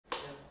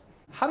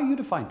how do you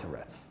define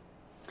Tourette's?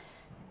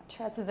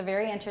 Tourette's is a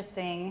very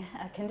interesting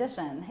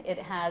condition. It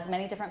has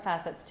many different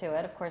facets to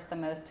it. Of course, the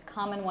most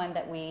common one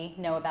that we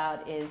know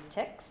about is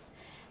tics.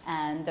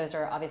 And those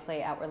are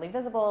obviously outwardly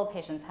visible.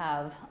 Patients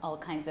have all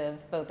kinds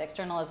of both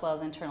external as well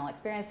as internal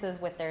experiences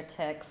with their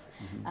tics.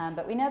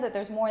 But we know that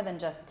there's more than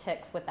just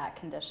tics with that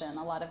condition.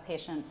 A lot of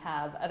patients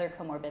have other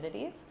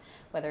comorbidities,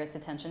 whether it's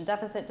attention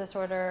deficit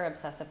disorder,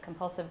 obsessive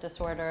compulsive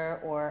disorder,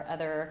 or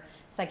other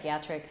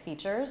psychiatric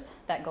features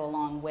that go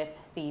along with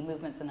the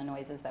movements and the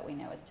noises that we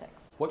know as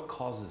tics. What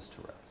causes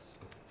Tourette's?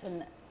 It's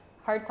a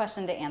hard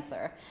question to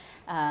answer.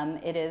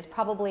 It is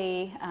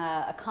probably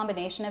a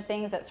combination of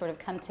things that sort of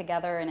come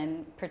together in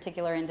a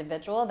particular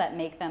individual that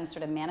make them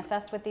sort of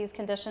manifest with these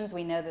conditions.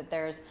 We know that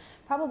there's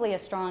probably a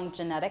strong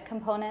genetic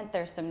component.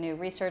 There's some new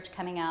research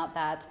coming out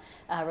that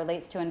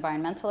relates to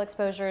environmental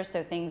exposure,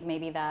 so things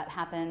maybe that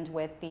happened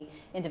with the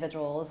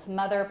individual's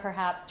mother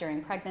perhaps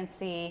during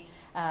pregnancy,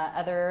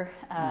 other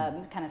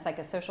kind of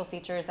psychosocial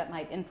features that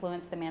might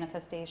influence the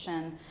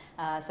manifestation.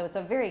 So it's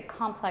a very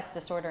complex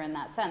disorder in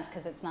that sense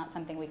because it's not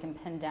something we can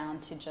pin down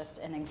to just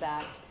an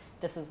exact,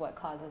 this is what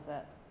causes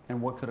it.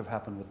 And what could have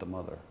happened with the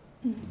mother?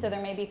 So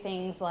there may be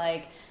things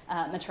like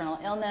maternal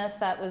illness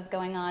that was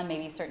going on,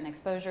 maybe certain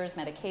exposures,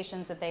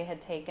 medications that they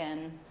had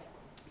taken,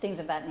 things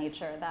of that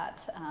nature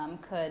that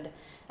could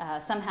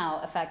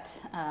somehow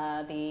affect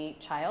the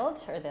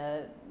child or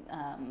the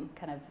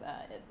kind of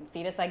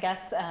fetus, I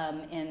guess,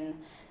 in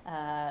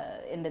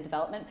the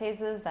development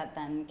phases that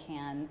then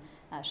can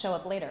show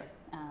up later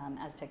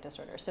as tic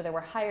disorder. So there were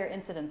higher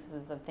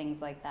incidences of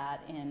things like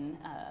that in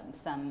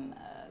some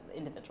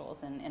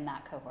individuals in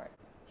that cohort.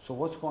 So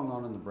what's going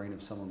on in the brain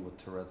of someone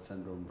with Tourette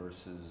syndrome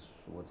versus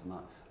what's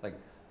not? Like,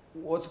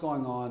 what's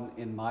going on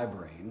in my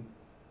brain,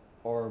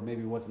 or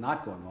maybe what's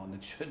not going on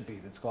that should be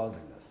that's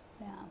causing this?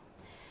 Yeah.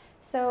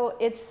 So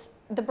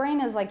the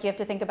brain is like, you have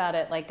to think about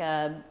it like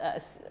a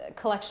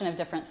collection of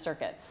different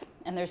circuits.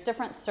 And there's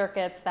different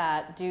circuits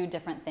that do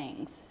different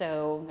things.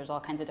 So there's all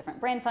kinds of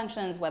different brain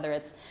functions, whether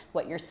it's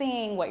what you're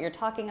seeing, what you're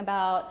talking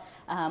about,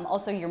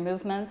 also your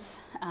movements,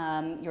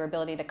 your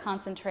ability to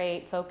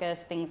concentrate,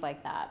 focus, things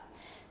like that.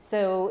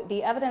 So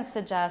the evidence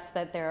suggests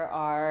that there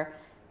are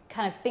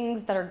kind of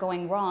things that are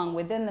going wrong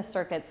within the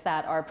circuits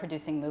that are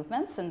producing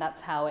movements, and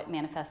that's how it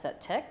manifests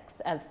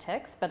as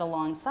tics. But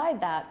alongside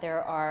that,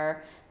 there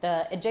are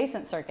the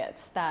adjacent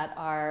circuits that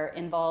are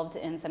involved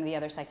in some of the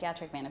other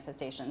psychiatric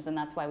manifestations, and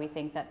that's why we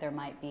think that there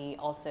might be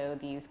also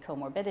these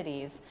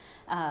comorbidities,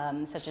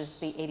 such as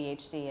the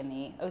ADHD and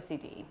the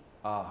OCD.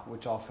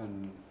 Which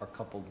often are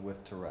coupled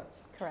with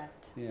Tourette's.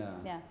 Correct. Yeah.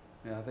 Yeah.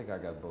 Yeah, I think I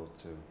got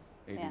both too.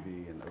 ADD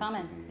and OCD.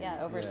 Common.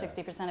 Yeah, over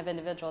 60% of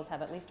individuals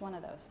have at least one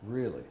of those.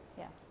 Really?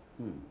 Yeah.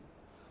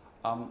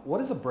 What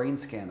does a brain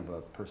scan of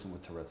a person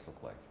with Tourette's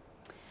look like?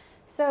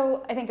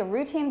 So I think a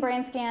routine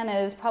brain scan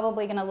is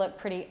probably going to look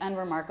pretty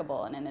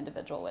unremarkable in an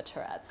individual with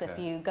Tourette's. Okay. If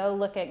you go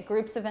look at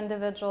groups of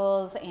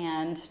individuals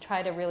and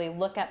try to really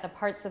look at the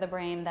parts of the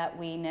brain that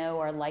we know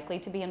are likely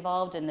to be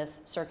involved in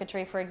this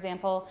circuitry, for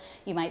example,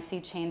 you might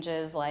see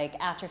changes like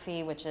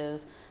atrophy, which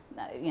is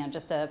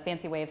just a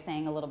fancy way of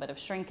saying a little bit of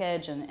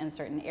shrinkage in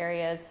certain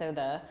areas. So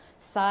the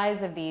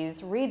size of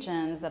these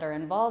regions that are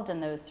involved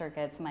in those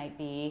circuits might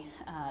be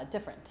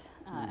different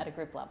at a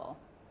group level,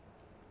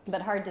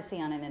 but hard to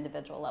see on an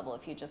individual level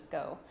if you just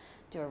go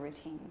do a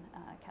routine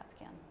CAT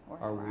scan or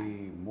Are MRI.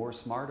 we more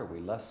smart? Are we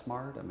less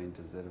smart? I mean,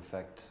 does it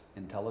affect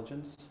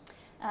intelligence?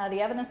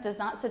 The evidence does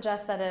not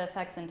suggest that it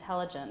affects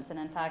intelligence, and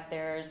in fact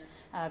there's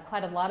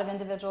quite a lot of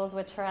individuals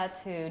with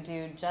Tourette's who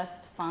do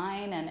just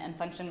fine and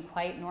function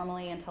quite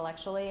normally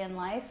intellectually in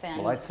life. And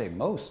Well, I'd say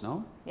most,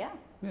 no?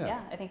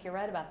 Yeah, I think you're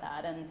right about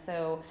that. And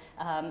so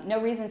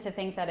no reason to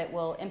think that it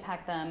will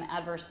impact them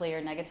adversely or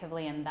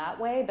negatively in that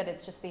way, but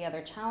it's just the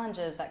other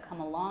challenges that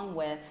come along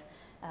with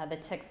the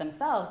tics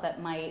themselves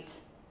that might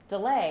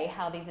delay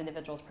how these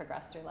individuals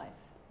progress through life.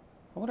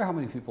 I wonder how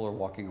many people are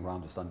walking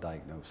around just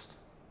undiagnosed.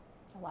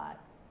 A lot.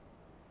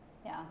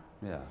 Yeah.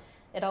 Yeah.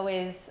 It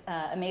always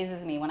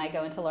amazes me when I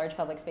go into large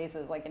public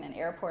spaces like in an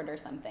airport or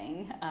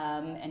something,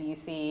 and you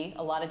see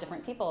a lot of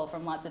different people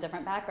from lots of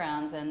different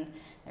backgrounds, and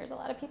there's a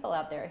lot of people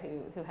out there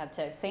who have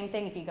tics. Same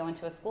thing if you go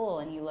into a school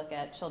and you look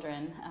at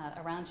children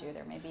around you,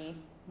 there may be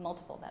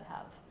multiple that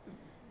have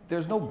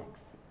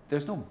tics.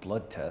 There's no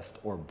blood test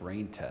or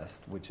brain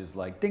test, which is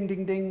like, ding,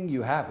 ding, ding,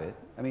 you have it.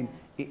 I mean,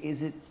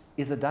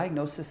 is a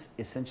diagnosis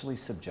essentially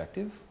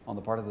subjective on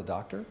the part of the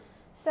doctor?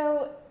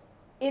 So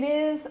it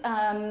is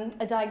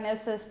a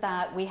diagnosis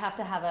that we have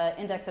to have an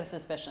index of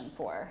suspicion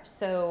for.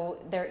 So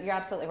you're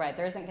absolutely right.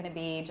 There isn't going to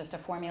be just a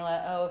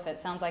formula, oh, if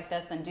it sounds like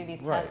this, then do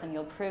these tests and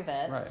you'll prove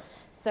it. Right.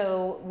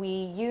 So we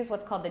use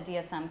what's called the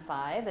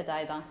DSM-5, the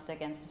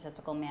Diagnostic and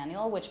Statistical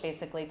Manual, which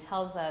basically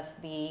tells us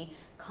the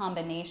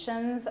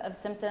combinations of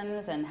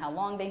symptoms and how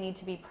long they need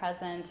to be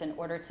present in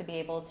order to be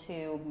able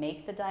to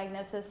make the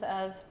diagnosis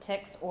of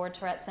tics or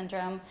Tourette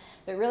syndrome.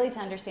 But really, to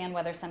understand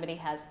whether somebody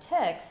has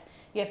tics,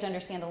 you have to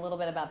understand a little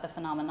bit about the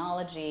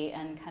phenomenology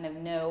and kind of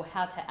know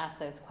how to ask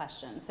those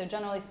questions. So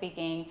generally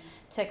speaking,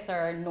 tics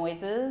are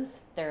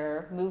noises,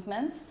 they're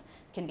movements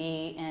can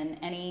be in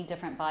any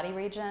different body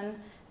region.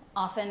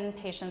 Often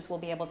patients will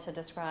be able to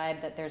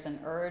describe that there's an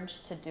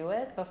urge to do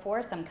it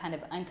before, some kind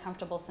of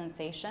uncomfortable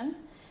sensation,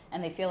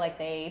 and they feel like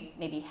they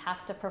maybe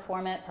have to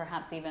perform it,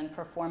 perhaps even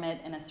perform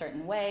it in a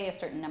certain way, a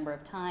certain number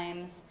of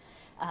times.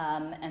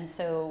 And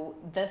so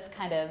this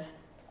kind of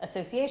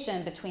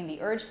association between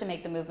the urge to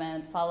make the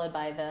movement followed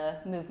by the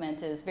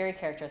movement is very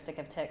characteristic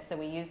of tics. So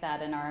we use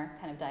that in our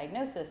kind of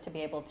diagnosis to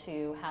be able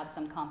to have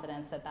some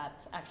confidence that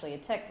that's actually a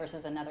tic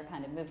versus another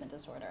kind of movement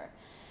disorder.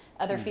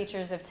 Other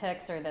features of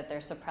tics are that they're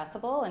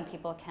suppressible, and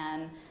people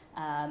can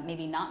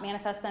maybe not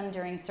manifest them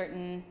during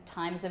certain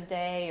times of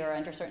day or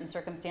under certain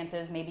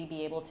circumstances, maybe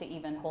be able to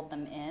even hold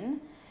them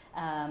in.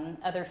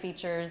 Other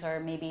features are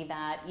maybe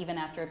that even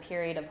after a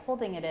period of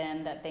holding it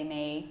in, that they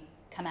may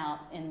come out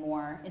in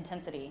more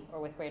intensity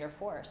or with greater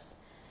force.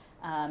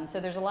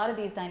 So there's a lot of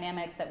these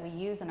dynamics that we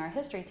use in our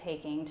history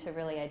taking to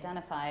really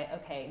identify,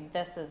 okay,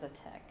 this is a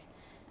tic.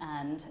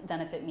 And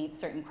then if it meets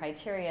certain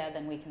criteria,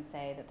 then we can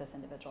say that this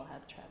individual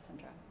has Tourette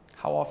syndrome.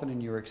 How often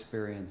in your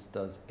experience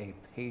does a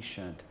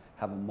patient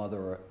have a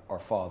mother or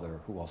father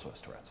who also has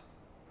Tourette's?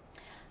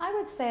 I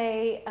would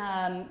say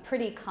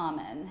pretty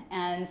common,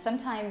 and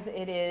sometimes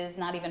it is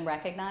not even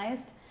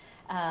recognized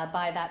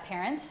by that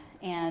parent,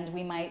 and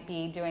we might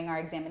be doing our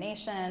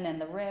examination in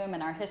the room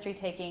and our history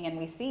taking, and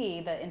we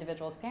see the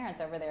individual's parents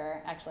over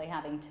there actually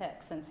having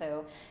tics, and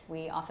so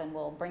we often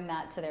will bring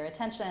that to their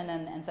attention,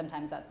 and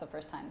sometimes that's the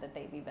first time that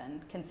they've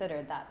even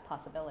considered that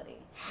possibility.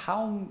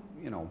 How,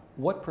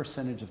 what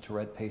percentage of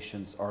Tourette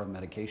patients are on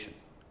medication?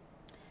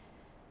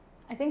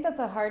 I think that's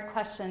a hard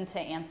question to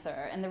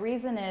answer, and the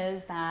reason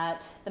is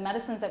that the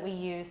medicines that we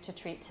use to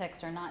treat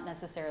tics are not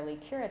necessarily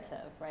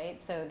curative, right?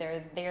 So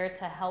they're there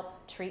to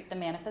help treat the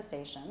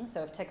manifestation.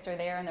 So if tics are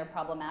there and they're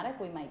problematic,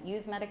 we might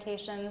use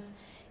medications.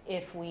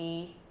 If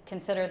we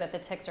consider that the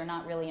tics are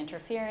not really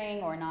interfering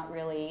or not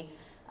really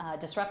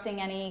disrupting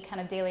any kind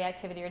of daily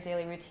activity or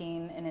daily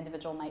routine, an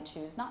individual might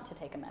choose not to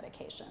take a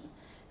medication.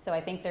 So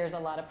I think there's a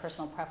lot of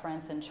personal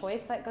preference and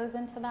choice that goes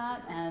into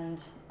that,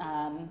 and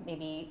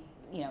maybe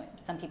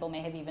some people may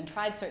have even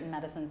tried certain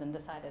medicines and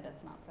decided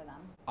it's not for them.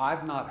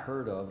 I've not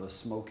heard of a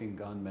smoking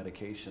gun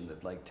medication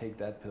that, like, take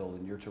that pill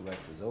and your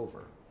Tourette's is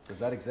over. Does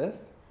that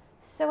exist?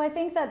 So I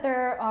think that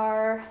there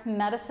are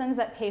medicines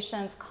that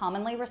patients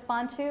commonly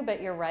respond to,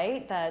 but you're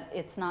right that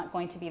it's not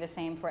going to be the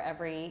same for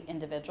every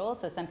individual.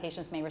 So some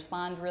patients may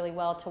respond really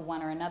well to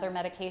one or another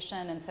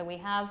medication, and so we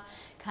have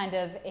kind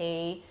of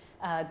a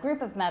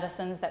group of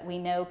medicines that we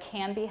know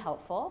can be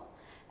helpful.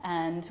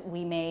 And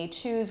we may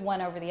choose one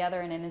over the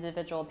other in an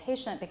individual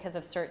patient because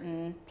of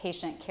certain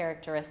patient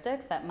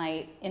characteristics that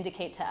might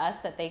indicate to us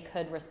that they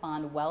could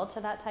respond well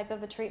to that type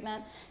of a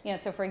treatment.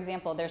 So for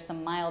example, there's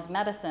some mild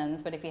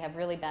medicines, but if you have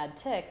really bad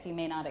tics, you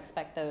may not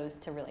expect those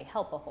to really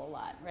help a whole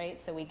lot, right?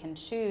 So we can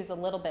choose a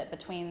little bit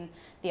between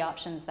the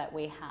options that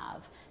we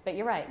have. But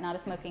you're right, not a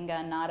smoking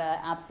gun, not a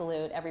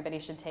absolute, everybody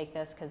should take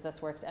this because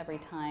this works every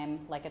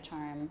time like a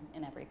charm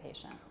in every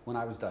patient. When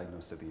I was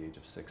diagnosed at the age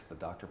of 6, the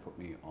doctor put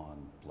me on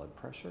blood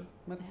pressure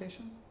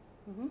medication,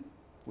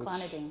 which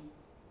Clonidine.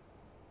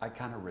 I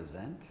kind of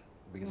resent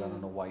because I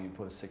don't know why you'd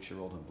put a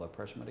 6-year-old on blood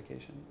pressure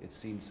medication. It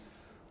seems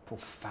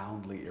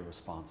profoundly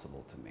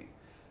irresponsible to me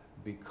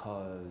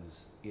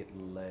because it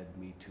led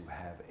me to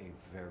have a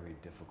very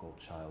difficult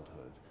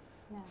childhood,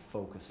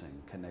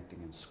 focusing,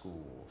 connecting in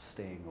school,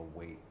 staying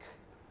awake.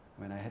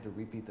 I mean, I had to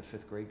repeat the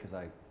 5th grade because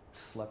I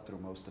slept through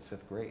most of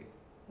 5th grade.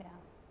 Yeah.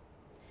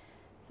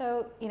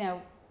 So,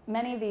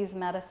 many of these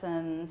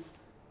medicines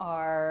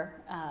are,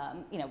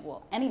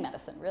 well, any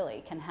medicine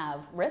really can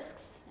have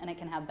risks and it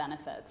can have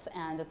benefits,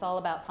 and it's all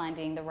about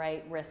finding the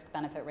right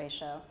risk-benefit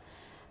ratio.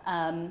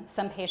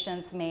 Some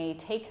patients may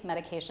take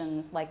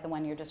medications like the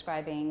one you're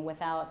describing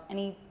without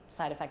any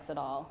side effects at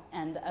all,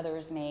 and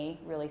others may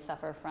really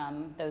suffer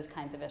from those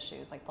kinds of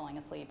issues like falling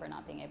asleep or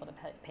not being able to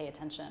pay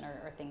attention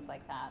or things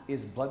like that.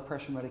 Is blood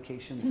pressure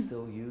medication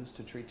still used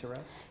to treat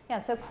Tourette's? Yeah,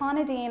 so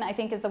clonidine I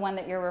think is the one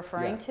that you're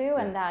referring to,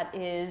 and that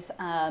is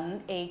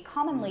a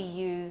commonly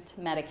used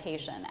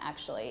medication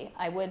actually.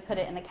 I would put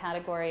it in the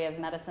category of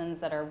medicines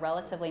that are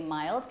relatively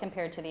mild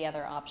compared to the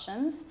other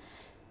options.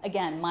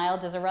 Again,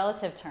 mild is a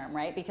relative term,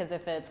 right? Because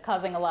if it's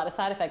causing a lot of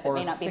side effects, it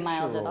may not be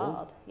mild at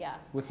all. Yeah.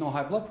 With no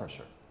high blood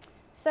pressure.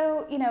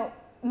 So,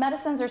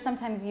 medicines are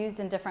sometimes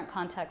used in different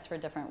contexts for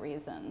different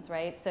reasons,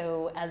 right?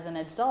 So as an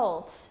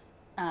adult,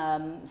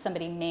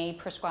 somebody may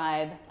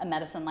prescribe a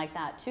medicine like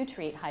that to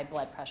treat high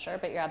blood pressure,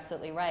 but you're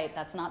absolutely right,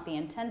 that's not the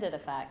intended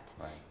effect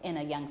in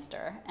a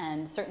youngster.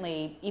 And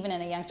certainly, even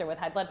in a youngster with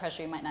high blood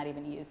pressure, you might not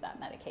even use that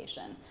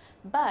medication.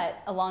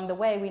 But along the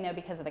way, we know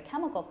because of the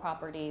chemical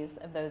properties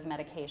of those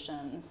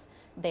medications,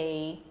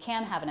 they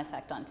can have an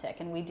effect on tic.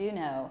 And we do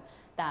know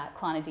that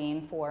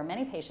clonidine for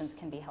many patients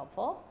can be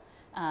helpful.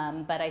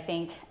 But I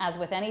think, as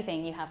with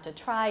anything, you have to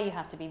try, you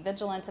have to be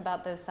vigilant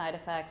about those side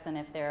effects, and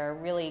if they're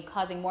really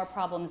causing more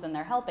problems than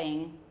they're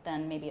helping,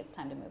 then maybe it's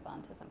time to move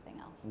on to something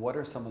else. What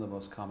are some of the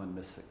most common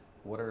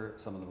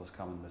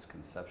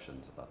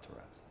misconceptions about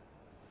Tourette's?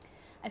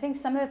 I think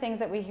some of the things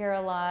that we hear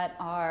a lot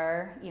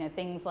are,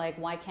 things like,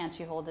 why can't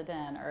you hold it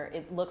in? Or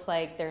it looks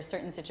like there's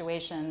certain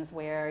situations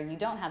where you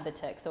don't have the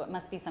tick, so it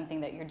must be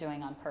something that you're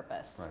doing on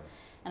purpose. Right.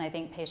 And I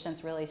think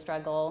patients really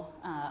struggle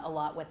a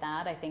lot with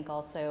that. I think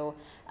also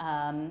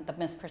the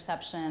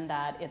misperception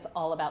that it's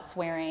all about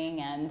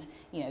swearing and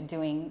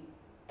doing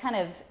kind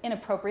of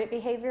inappropriate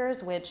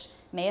behaviors, which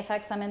may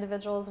affect some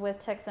individuals with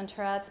tics and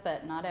Tourette's,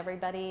 but not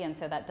everybody. And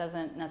so that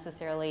doesn't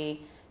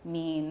necessarily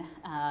mean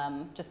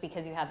just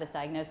because you have this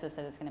diagnosis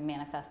that it's going to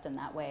manifest in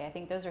that way. I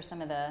think those are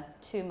some of the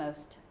two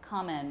most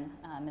common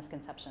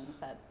misconceptions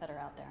that are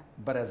out there.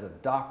 But as a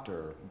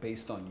doctor,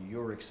 based on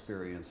your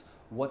experience,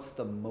 what's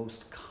the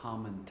most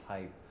common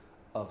type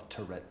of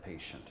Tourette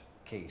patient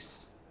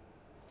case?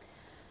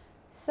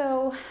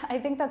 So I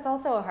think that's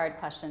also a hard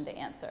question to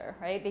answer,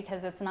 right?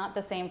 Because it's not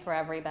the same for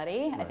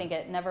everybody. Right. I think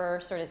it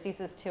never sort of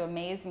ceases to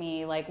amaze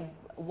me, like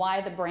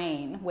why the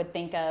brain would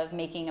think of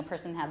making a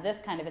person have this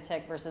kind of a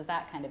tic versus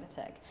that kind of a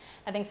tic.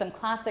 I think some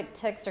classic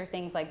tics are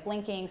things like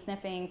blinking,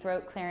 sniffing,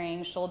 throat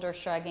clearing, shoulder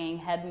shrugging,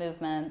 head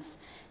movements.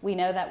 We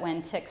know that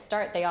when tics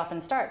start, they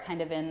often start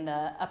kind of in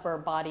the upper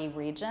body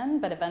region,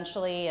 but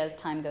eventually as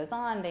time goes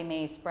on, they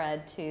may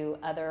spread to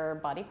other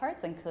body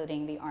parts,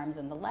 including the arms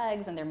and the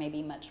legs, and there may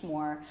be much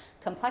more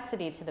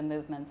complexity to the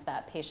movements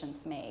that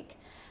patients make.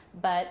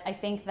 But I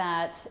think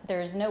that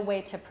there's no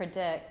way to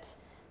predict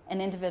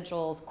an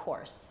individual's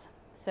course.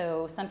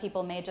 So some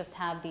people may just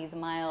have these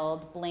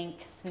mild blink,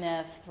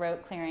 sniff,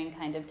 throat clearing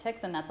kind of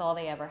tics, and that's all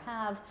they ever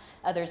have.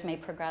 Others may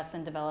progress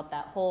and develop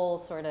that whole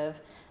sort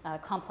of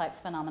complex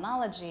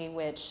phenomenology,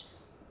 which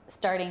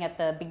starting at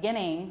the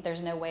beginning,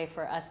 there's no way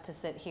for us to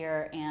sit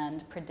here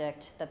and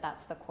predict that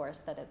that's the course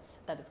that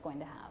it's going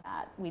to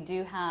have. We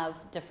do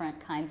have different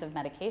kinds of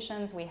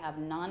medications. We have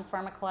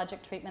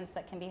non-pharmacologic treatments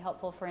that can be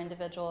helpful for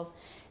individuals.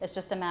 It's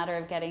just a matter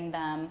of getting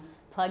them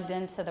plugged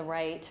into the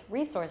right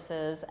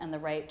resources and the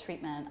right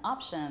treatment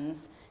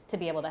options to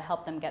be able to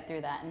help them get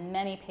through that. And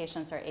many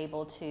patients are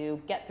able to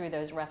get through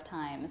those rough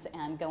times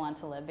and go on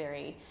to live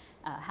very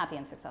happy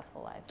and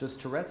successful lives. Does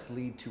Tourette's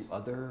lead to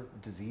other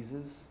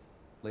diseases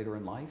later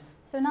in life?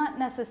 So not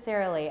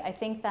necessarily. I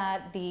think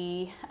that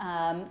the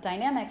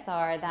dynamics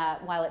are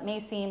that while it may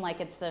seem like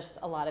it's just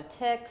a lot of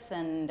tics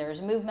and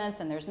there's movements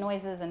and there's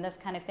noises and this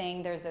kind of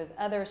thing, there's those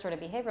other sort of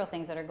behavioral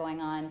things that are going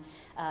on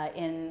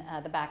in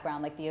the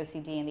background, like the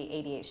OCD and the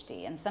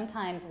ADHD. And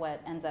sometimes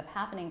what ends up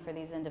happening for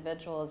these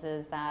individuals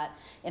is that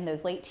in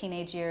those late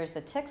teenage years,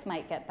 the tics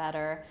might get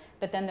better,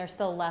 but then they're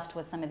still left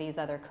with some of these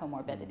other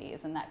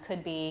comorbidities. And that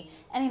could be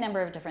any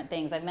number of different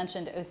things. I've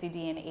mentioned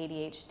OCD and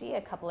ADHD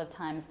a couple of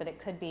times, but it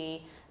could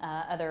be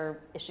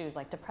other issues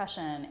like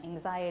depression,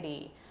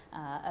 anxiety,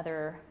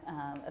 other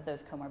of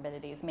those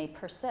comorbidities may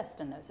persist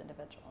in those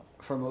individuals.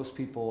 For most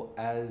people,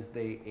 as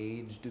they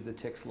age, do the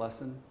tics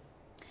lessen?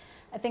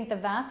 I think the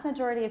vast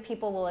majority of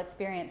people will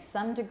experience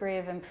some degree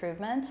of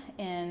improvement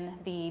in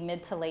the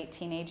mid to late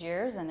teenage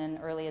years and in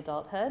early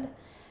adulthood.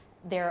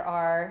 There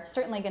are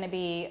certainly going to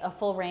be a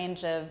full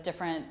range of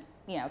different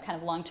kind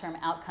of long-term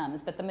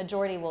outcomes, but the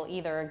majority will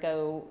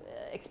either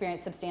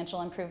experience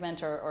substantial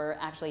improvement or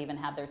actually even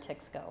have their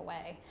tics go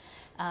away.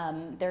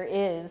 There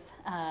is,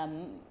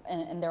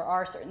 and there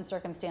are certain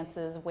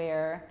circumstances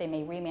where they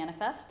may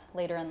remanifest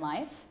later in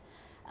life.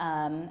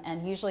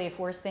 And usually if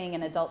we're seeing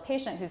an adult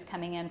patient who's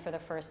coming in for the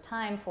first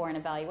time for an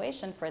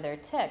evaluation for their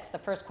tics, the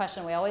first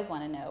question we always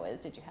want to know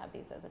is, did you have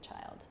these as a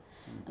child?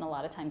 And a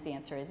lot of times the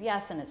answer is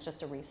yes, and it's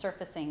just a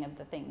resurfacing of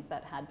the things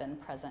that had been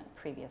present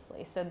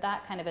previously. So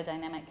that kind of a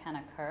dynamic can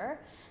occur.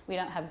 We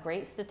don't have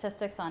great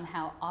statistics on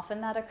how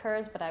often that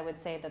occurs, but I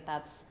would say that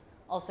that's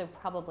also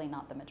probably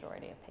not the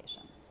majority of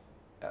patients.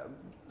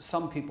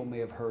 Some people may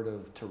have heard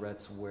of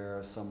Tourette's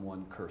where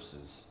someone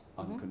curses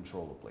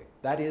uncontrollably.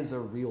 That is a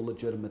real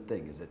legitimate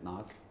thing, is it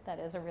not? That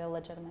is a real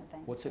legitimate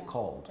thing. What's it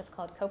called? It's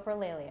called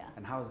coprolalia.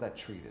 And how is that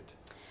treated?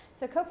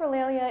 So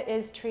coprolalia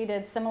is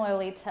treated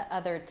similarly to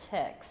other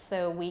tics.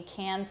 So we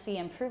can see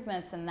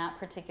improvements in that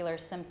particular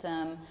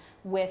symptom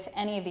with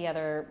any of the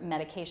other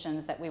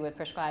medications that we would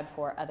prescribe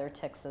for other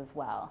tics as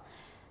well.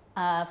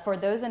 For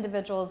those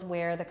individuals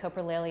where the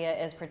coprolalia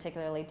is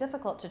particularly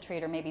difficult to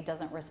treat or maybe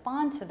doesn't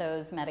respond to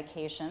those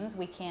medications,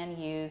 we can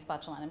use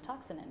botulinum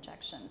toxin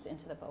injections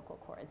into the vocal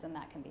cords, and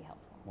that can be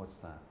helpful. What's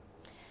that?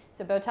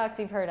 So Botox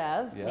you've heard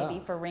of,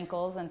 maybe for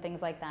wrinkles and things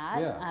like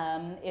that.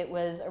 Yeah. It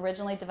was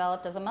originally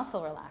developed as a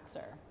muscle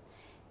relaxer.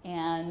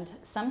 And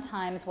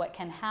sometimes what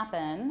can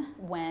happen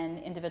when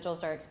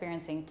individuals are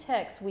experiencing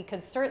tics, we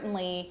could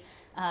certainly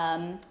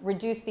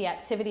reduce the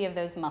activity of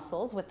those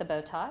muscles with the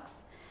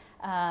Botox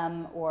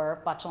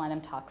or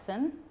botulinum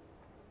toxin.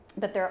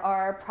 But there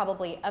are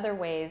probably other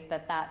ways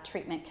that that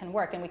treatment can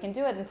work. And we can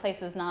do it in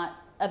places not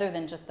other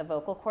than just the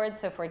vocal cords.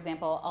 So for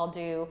example, I'll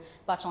do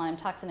botulinum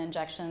toxin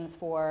injections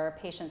for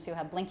patients who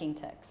have blinking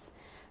tics.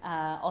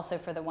 Also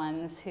for the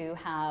ones who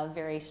have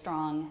very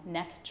strong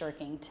neck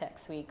jerking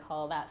tics, we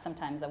call that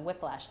sometimes a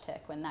whiplash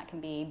tic, when that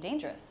can be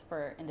dangerous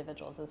for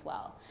individuals as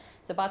well.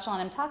 So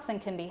botulinum toxin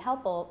can be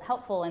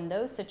helpful in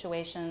those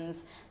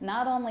situations,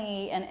 not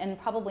only, and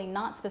probably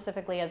not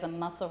specifically as a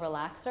muscle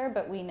relaxer,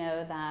 but we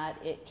know that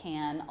it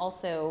can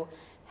also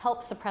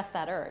help suppress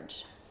that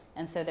urge.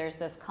 And so there's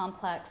this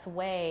complex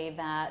way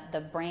that the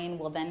brain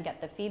will then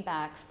get the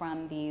feedback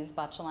from these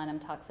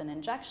botulinum toxin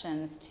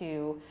injections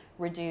to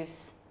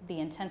reduce the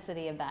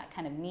intensity of that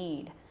kind of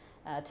need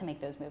to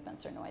make those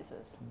movements or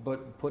noises.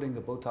 But putting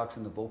the Botox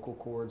in the vocal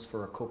cords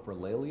for a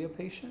coprolalia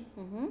patient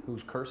who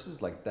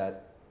curses, like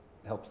that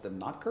helps them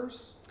not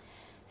curse?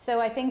 So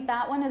I think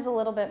that one is a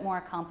little bit more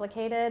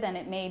complicated, and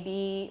it may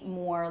be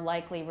more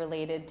likely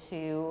related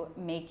to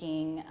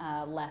making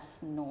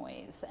less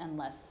noise and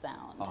less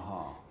sound.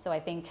 So I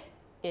think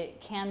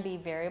it can be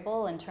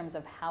variable in terms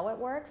of how it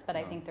works, but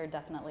I think there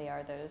definitely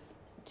are those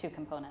two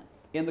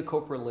components. In the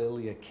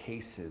coprolalia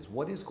cases,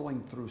 what is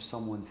going through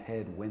someone's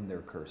head when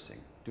they're cursing?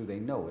 Do they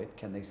know it?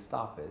 Can they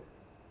stop it?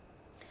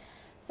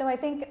 So I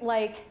think,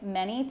 like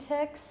many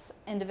tics,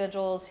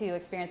 individuals who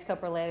experience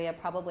coprolalia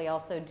probably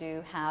also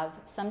do have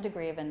some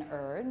degree of an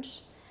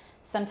urge.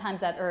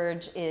 Sometimes that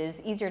urge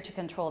is easier to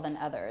control than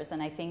others,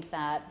 and I think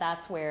that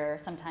that's where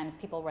sometimes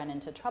people run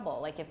into trouble.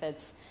 Like if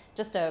it's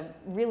just a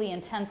really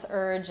intense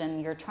urge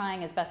and you're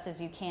trying as best as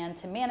you can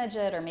to manage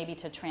it, or maybe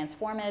to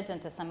transform it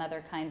into some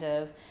other kind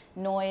of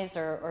noise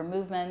or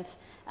movement,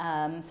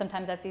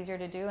 sometimes that's easier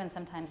to do and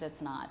sometimes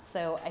it's not.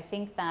 So I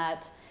think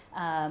that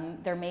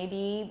there may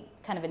be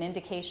kind of an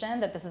indication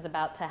that this is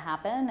about to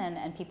happen,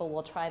 and people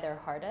will try their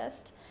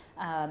hardest,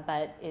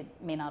 but it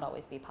may not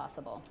always be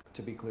possible.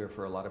 To be clear,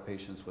 for a lot of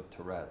patients with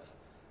Tourette's,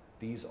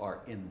 these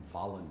are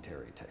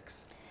involuntary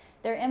tics.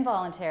 They're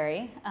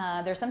involuntary.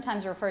 They're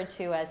sometimes referred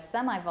to as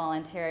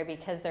semi-voluntary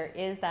because there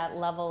is that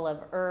level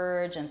of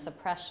urge and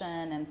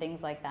suppression and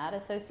things like that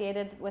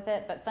associated with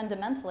it, but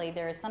fundamentally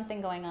there is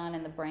something going on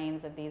in the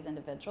brains of these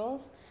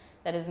individuals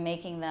that is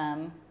making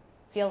them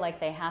feel like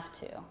they have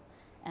to.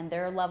 And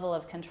their level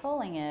of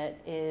controlling it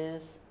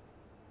is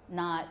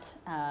not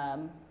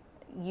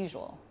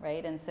usual,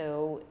 right? And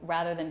so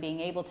rather than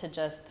being able to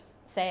just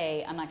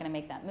say, I'm not going to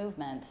make that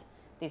movement,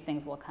 these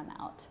things will come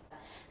out.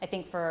 I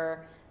think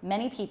for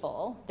many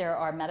people, there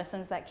are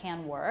medicines that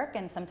can work,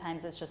 and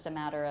sometimes it's just a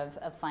matter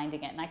of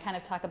finding it. And I kind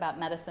of talk about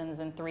medicines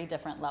in 3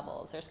 different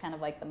levels. There's kind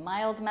of like the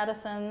mild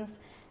medicines,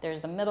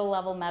 there's the middle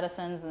level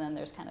medicines, and then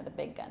there's kind of the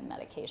big gun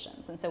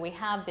medications. And so we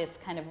have this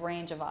kind of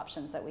range of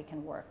options that we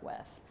can work with.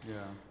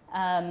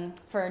 Yeah.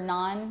 For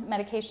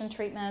non-medication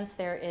treatments,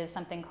 there is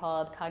something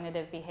called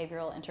cognitive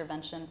behavioral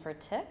intervention for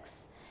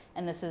tics.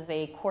 And this is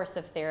a course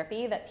of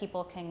therapy that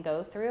people can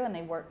go through, and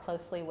they work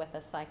closely with a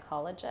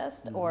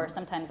psychologist or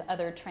sometimes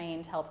other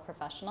trained health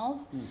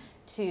professionals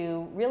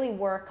to really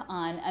work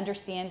on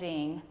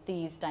understanding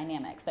these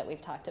dynamics that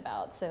we've talked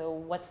about. So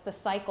what's the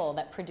cycle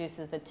that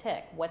produces the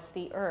tic? What's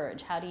the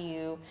urge? How do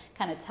you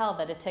kind of tell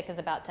that a tic is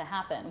about to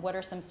happen? What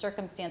are some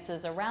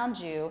circumstances around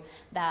you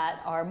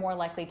that are more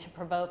likely to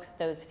provoke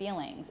those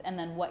feelings? And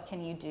then what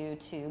can you do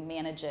to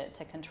manage it,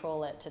 to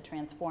control it, to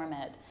transform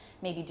it,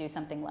 maybe do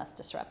something less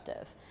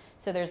disruptive?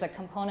 So there's a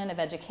component of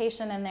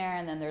education in there,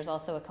 and then there's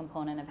also a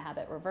component of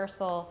habit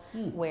reversal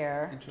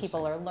where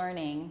people are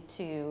learning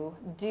to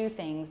do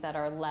things that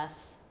are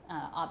less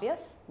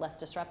obvious, less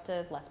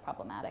disruptive, less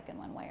problematic in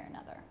one way or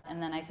another.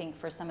 And then I think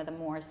for some of the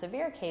more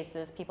severe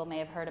cases, people may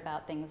have heard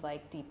about things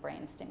like deep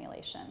brain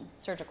stimulation,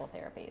 surgical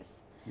therapies.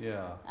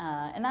 Yeah.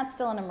 And that's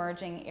still an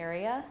emerging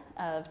area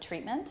of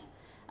treatment.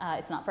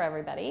 It's not for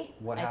everybody.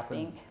 What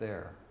happens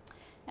there?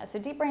 Yeah, so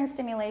deep brain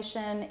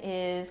stimulation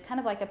is kind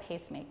of like a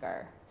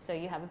pacemaker. So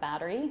you have a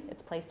battery,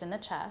 it's placed in the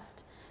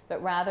chest,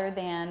 but rather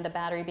than the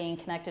battery being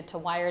connected to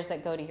wires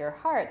that go to your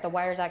heart, the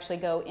wires actually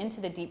go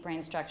into the deep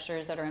brain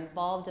structures that are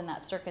involved in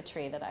that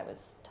circuitry that I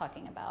was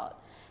talking about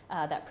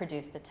that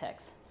produce the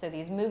tics. So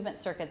these movement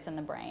circuits in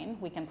the brain,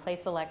 we can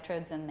place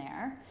electrodes in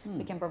there.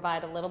 We can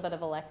provide a little bit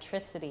of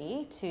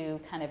electricity to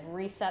kind of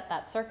reset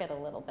that circuit a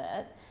little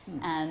bit.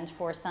 And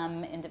for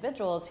some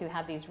individuals who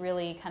have these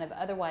really kind of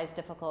otherwise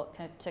difficult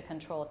to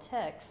control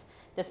tics,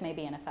 this may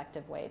be an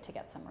effective way to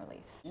get some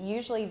relief.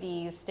 Usually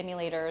these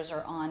stimulators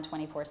are on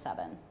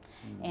 24/7.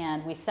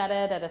 And we set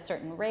it at a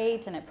certain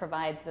rate, and it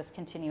provides this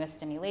continuous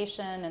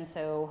stimulation. And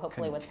so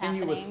hopefully what's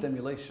happening... Continuous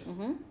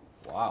stimulation?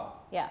 Wow.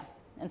 Yeah.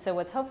 And so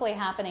what's hopefully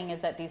happening is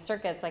that these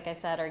circuits, like I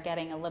said, are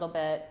getting a little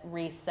bit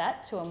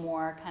reset to a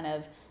more kind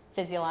of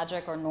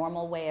physiologic or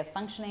normal way of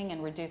functioning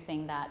and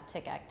reducing that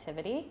tic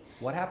activity.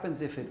 What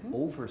happens if it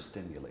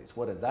overstimulates?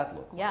 What does that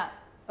look like? Yeah,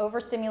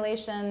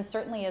 overstimulation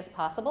certainly is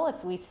possible.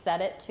 If we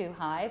set it too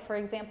high, for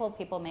example,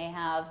 people may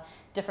have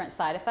different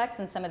side effects,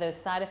 and some of those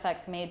side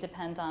effects may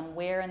depend on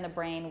where in the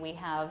brain we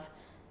have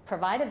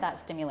provided that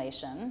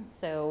stimulation,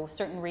 so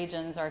certain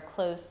regions are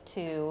close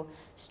to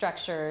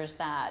structures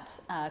that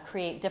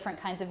create different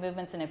kinds of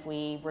movements, and if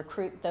we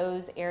recruit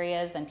those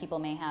areas, then people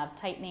may have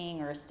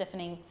tightening or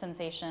stiffening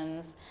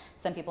sensations.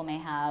 Some people may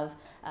have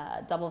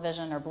double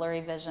vision or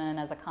blurry vision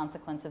as a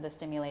consequence of the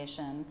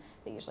stimulation,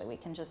 but usually we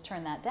can just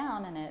turn that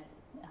down and it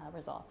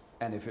resolves.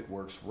 And if it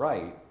works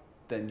right,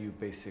 then you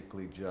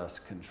basically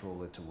just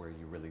control it to where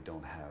you really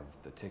don't have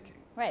the ticking.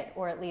 Right,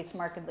 or at least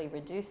markedly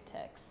reduce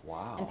tics.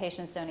 Wow. And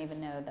patients don't even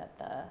know that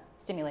the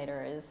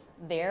stimulator is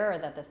there or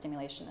that the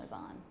stimulation is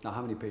on. Now,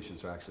 how many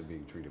patients are actually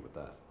being treated with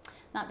that?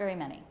 Not very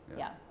many,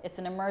 yeah. It's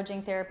an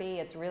emerging therapy.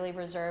 It's really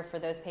reserved for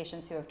those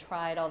patients who have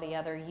tried all the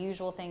other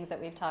usual things that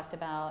we've talked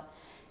about.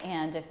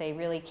 And if they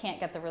really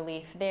can't get the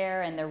relief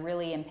there and they're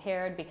really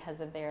impaired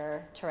because of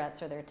their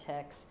Tourette's or their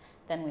tics,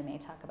 then we may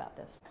talk about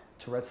this.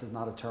 Tourette's is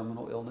not a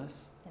terminal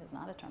illness? It is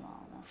not a terminal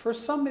illness. For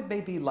some, it may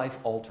be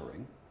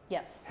life-altering.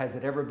 Yes. Has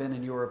it ever been,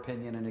 in your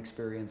opinion and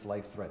experience,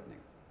 life-threatening?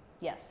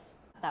 Yes.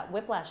 That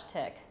whiplash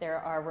tic, there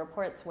are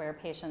reports where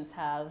patients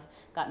have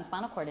gotten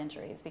spinal cord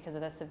injuries because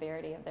of the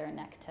severity of their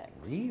neck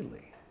tics.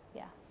 Really?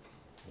 Yeah.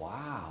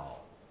 Wow,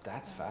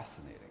 that's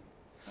fascinating.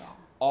 Yeah.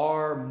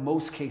 Are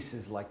most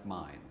cases like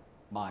mine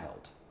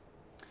mild?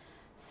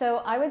 So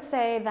I would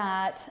say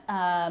that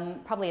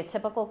probably a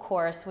typical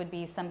course would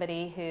be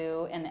somebody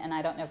who, and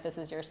I don't know if this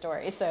is your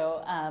story,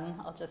 so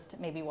I'll just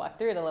maybe walk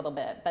through it a little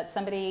bit, but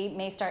somebody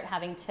may start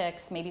having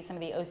tics, maybe some of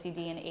the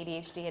OCD and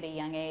ADHD at a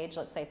young age,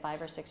 let's say 5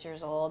 or 6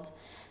 years old.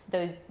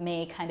 Those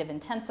may kind of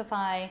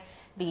intensify.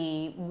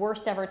 The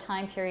worst ever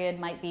time period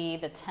might be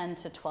the 10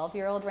 to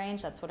 12-year-old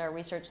range. That's what our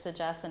research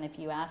suggests, and if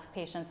you ask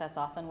patients, that's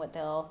often what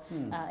they'll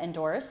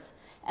endorse.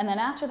 And then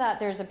after that,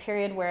 there's a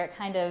period where it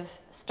kind of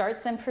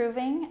starts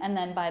improving, and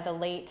then by the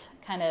late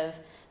kind of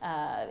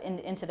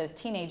into those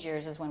teenage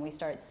years is when we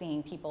start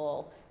seeing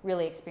people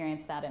really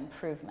experience that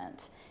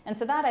improvement. And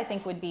so that, I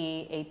think, would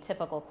be a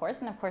typical course.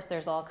 And of course,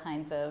 there's all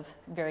kinds of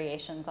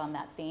variations on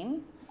that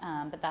theme,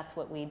 but that's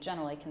what we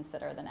generally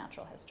consider the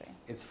natural history.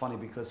 It's funny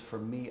because for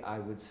me, I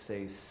would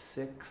say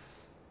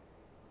 6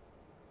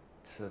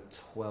 to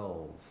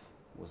 12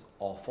 was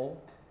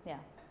awful. Yeah.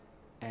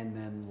 And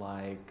then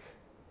like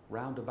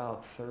round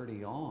about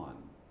 30 on,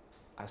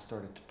 I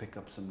started to pick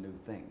up some new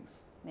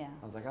things. Yeah.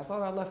 I was like, I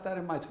thought I left that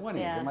in my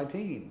 20s, in my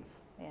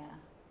teens. Yeah.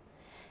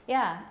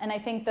 Yeah, and I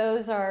think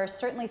those are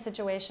certainly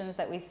situations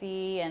that we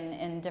see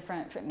in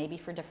different, maybe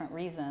for different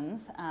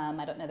reasons.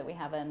 I don't know that we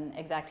have an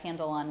exact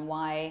handle on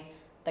why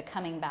the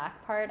coming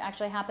back part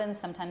actually happens.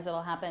 Sometimes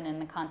it'll happen in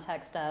the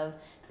context of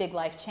big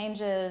life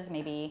changes,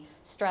 maybe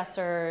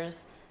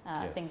stressors,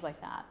 things like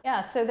that.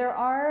 Yeah, so there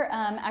are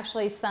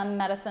actually some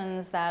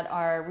medicines that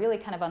are really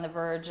kind of on the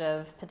verge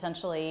of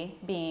potentially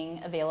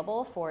being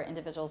available for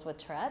individuals with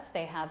Tourette's.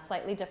 They have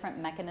slightly different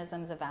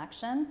mechanisms of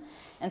action.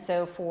 And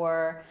so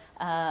for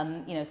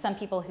some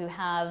people who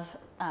have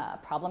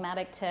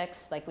problematic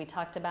tics, like we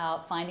talked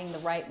about, finding the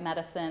right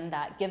medicine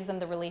that gives them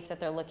the relief that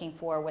they're looking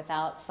for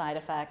without side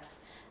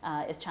effects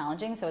is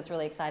challenging. So it's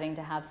really exciting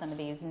to have some of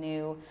these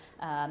new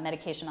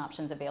medication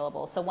options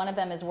available. So one of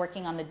them is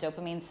working on the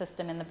dopamine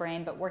system in the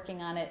brain, but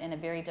working on it in a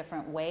very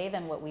different way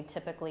than what we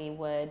typically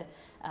would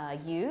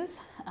use,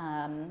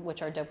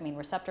 which are dopamine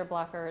receptor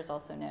blockers,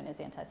 also known as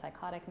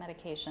antipsychotic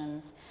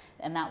medications.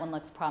 And that one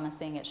looks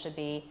promising. It should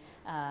be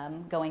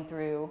going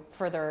through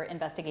further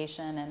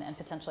investigation and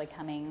potentially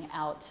coming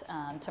out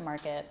to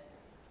market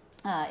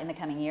in the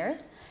coming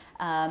years.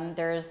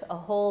 There's a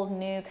whole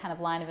new kind of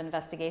line of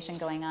investigation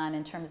going on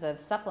in terms of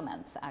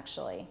supplements,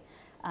 actually.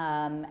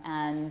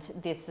 And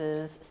this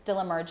is still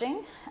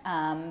emerging,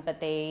 but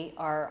they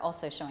are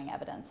also showing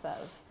evidence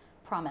of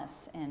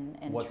promise in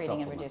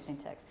treating and reducing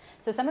tics.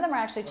 So some of them are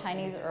actually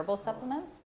Chinese herbal supplements.